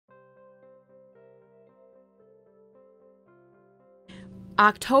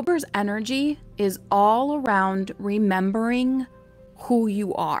October's energy is all around remembering who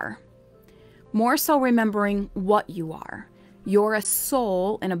you are. More so remembering what you are. You're a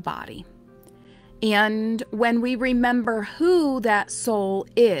soul in a body. And when we remember who that soul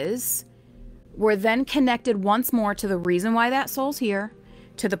is, we're then connected once more to the reason why that soul's here,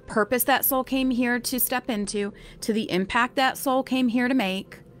 to the purpose that soul came here to step into, to the impact that soul came here to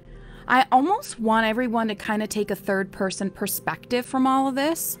make. I almost want everyone to kind of take a third person perspective from all of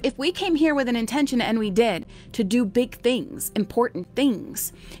this. If we came here with an intention, and we did, to do big things, important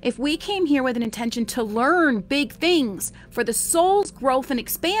things, if we came here with an intention to learn big things for the soul's growth and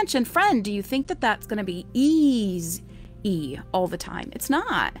expansion, friend, do you think that that's going to be easy all the time? It's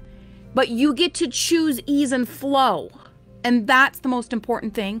not. But you get to choose ease and flow. And that's the most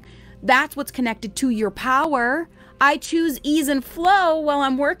important thing. That's what's connected to your power. I choose ease and flow while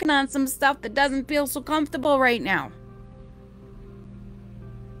I'm working on some stuff that doesn't feel so comfortable right now.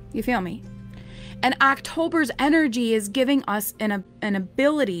 You feel me? And October's energy is giving us an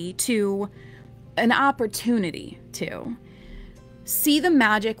ability to, an opportunity to see the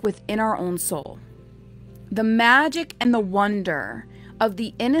magic within our own soul. The magic and the wonder of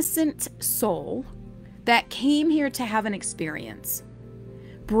the innocent soul that came here to have an experience.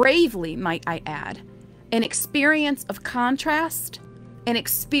 Bravely, might I add. An experience of contrast, an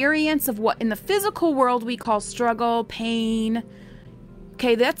experience of what in the physical world we call struggle, pain.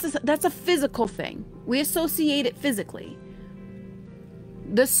 Okay, that's a physical thing. We associate it physically.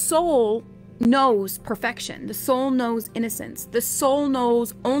 The soul knows perfection. The soul knows innocence. The soul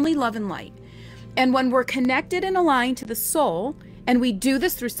knows only love and light. And when we're connected and aligned to the soul, and we do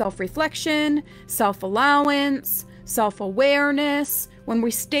this through self-reflection, self-allowance, self-awareness, when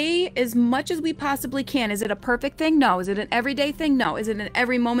we stay as much as we possibly can. Is it a perfect thing? No. Is it an everyday thing? No. Is it an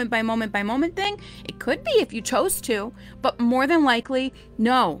every moment by moment by moment thing? It could be if you chose to, but more than likely,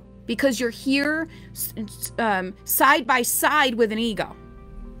 no, because you're here side by side with an ego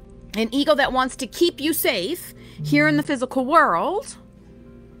that wants to keep you safe here in the physical world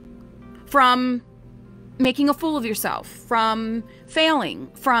from making a fool of yourself, from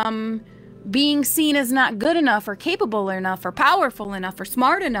failing, from being seen as not good enough or capable enough or powerful enough or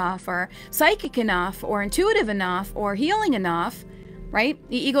smart enough or psychic enough or intuitive enough or healing enough, right?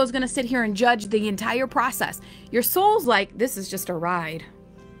 The ego is going to sit here and judge the entire process. Your soul's like, this is just a ride.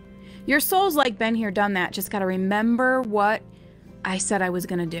 Your soul's like, been here, done that. Just got to remember what I said I was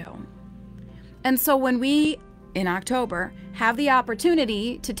going to do. And so when we, in October, have the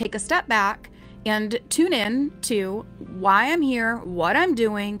opportunity to take a step back and tune in to why I'm here, what I'm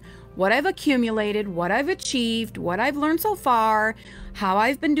doing, what I've accumulated, what I've achieved, what I've learned so far, how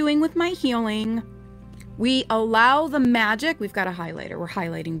I've been doing with my healing. We allow the magic. We've got a highlighter. We're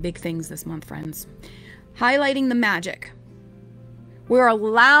highlighting big things this month, friends. Highlighting the magic. We're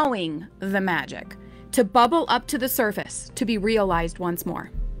allowing the magic to bubble up to the surface, to be realized once more.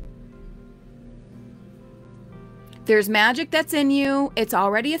 There's magic that's in you. It's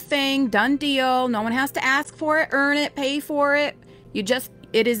already a thing, done deal. No one has to ask for it, earn it, pay for it. You just,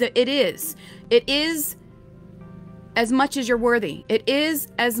 it is as much as you're worthy. It is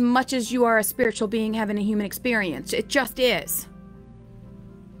as much as you are a spiritual being having a human experience. It just is.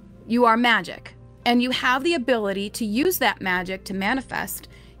 You are magic. And you have the ability to use that magic to manifest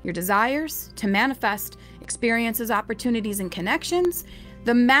your desires, to manifest experiences, opportunities, and connections.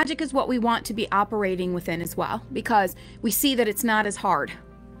 The magic is what we want to be operating within as well, because we see that it's not as hard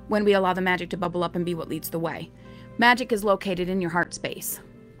when we allow the magic to bubble up and be what leads the way. Magic is located in your heart space.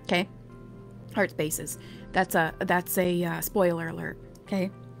 Okay? Heart spaces. That's a spoiler alert. Okay?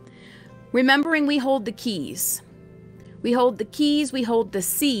 Remembering we hold the keys. We hold the keys, we hold the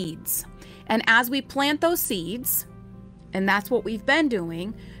seeds. And as we plant those seeds, and that's what we've been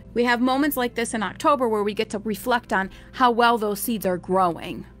doing, we have moments like this in October where we get to reflect on how well those seeds are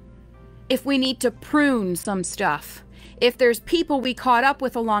growing. If we need to prune some stuff. If there's people we caught up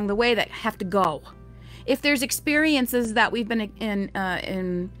with along the way that have to go. If there's experiences that we've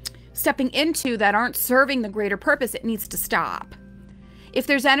been stepping into that aren't serving the greater purpose, it needs to stop. If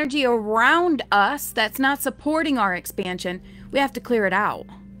there's energy around us that's not supporting our expansion, we have to clear it out.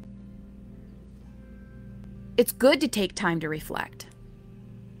 It's good to take time to reflect.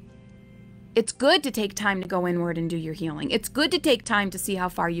 It's good to take time to go inward and do your healing. It's good to take time to see how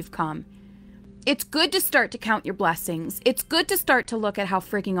far you've come. It's good to start to count your blessings. It's good to start to look at how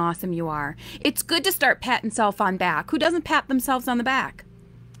freaking awesome you are. It's good to start patting self on back. Who doesn't pat themselves on the back?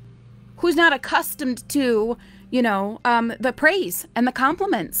 Who's not accustomed to, the praise and the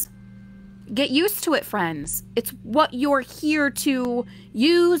compliments? Get used to it, friends. It's what you're here to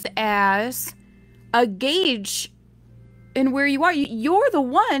use as a gauge in where you are. You're the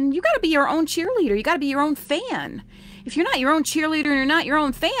one. You got to be your own cheerleader. You got to be your own fan. If you're not your own cheerleader and you're not your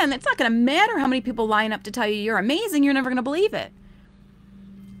own fan, it's not going to matter how many people line up to tell you you're amazing. You're never going to believe it.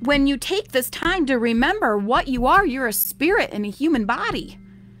 When you take this time to remember what you are, you're a spirit in a human body.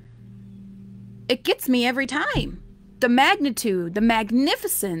 It gets me every time. The magnitude, the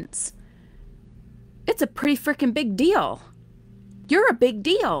magnificence. It's a pretty freaking big deal. You're a big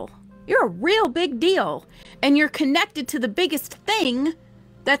deal. You're a real big deal. And you're connected to the biggest thing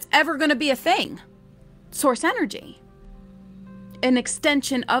that's ever going to be a thing. Source energy. An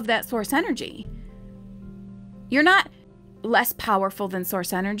extension of that source energy. You're not less powerful than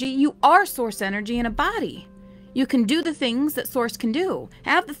source energy. You are source energy in a body. You can do the things that source can do.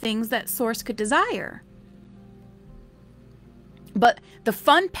 Have the things that source could desire. But the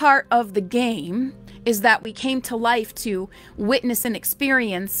fun part of the game is that we came to life to witness and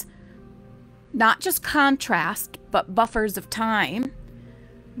experience not just contrast, but buffers of time.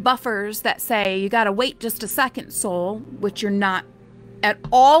 Buffers that say, you got to wait just a second, soul, which you're not at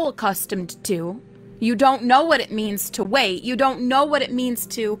all accustomed to. You don't know what it means to wait. You don't know what it means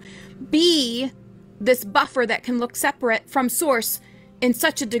to be this buffer that can look separate from source in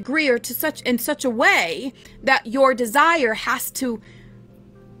such a degree or in such a way that your desire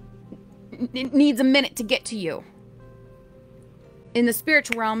it needs a minute to get to you. In the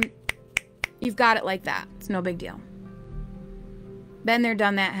spiritual realm, you've got it like that. It's no big deal. Been there,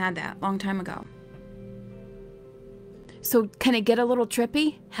 done that, had that, long time ago. So can it get a little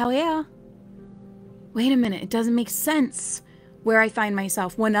trippy? Hell yeah. Wait a minute, it doesn't make sense where I find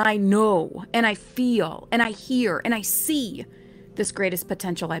myself when I know and I feel and I hear and I see this greatest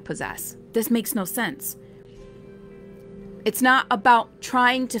potential I possess. This makes no sense. It's not about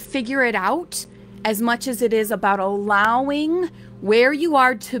trying to figure it out as much as it is about allowing where you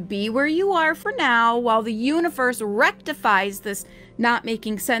are to be where you are for now while the universe rectifies this not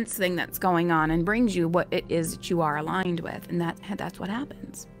making sense thing that's going on and brings you what it is that you are aligned with. And that's what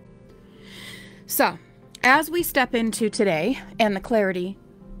happens. So, as we step into today and the clarity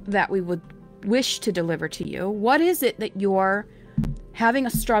that we would wish to deliver to you, what is it that you're having a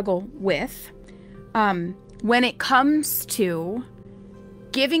struggle with when it comes to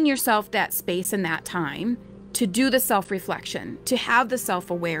giving yourself that space and that time to do the self-reflection, to have the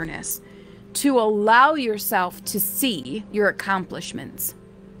self-awareness, to allow yourself to see your accomplishments,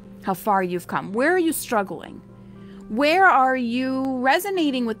 how far you've come? Where are you struggling? Where are you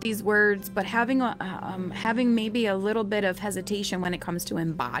resonating with these words, but having maybe a little bit of hesitation when it comes to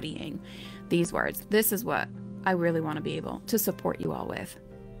embodying these words? This is what I really want to be able to support you all with.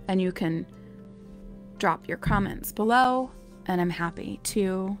 And you can drop your comments below, and I'm happy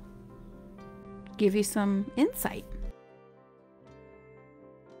to give you some insight.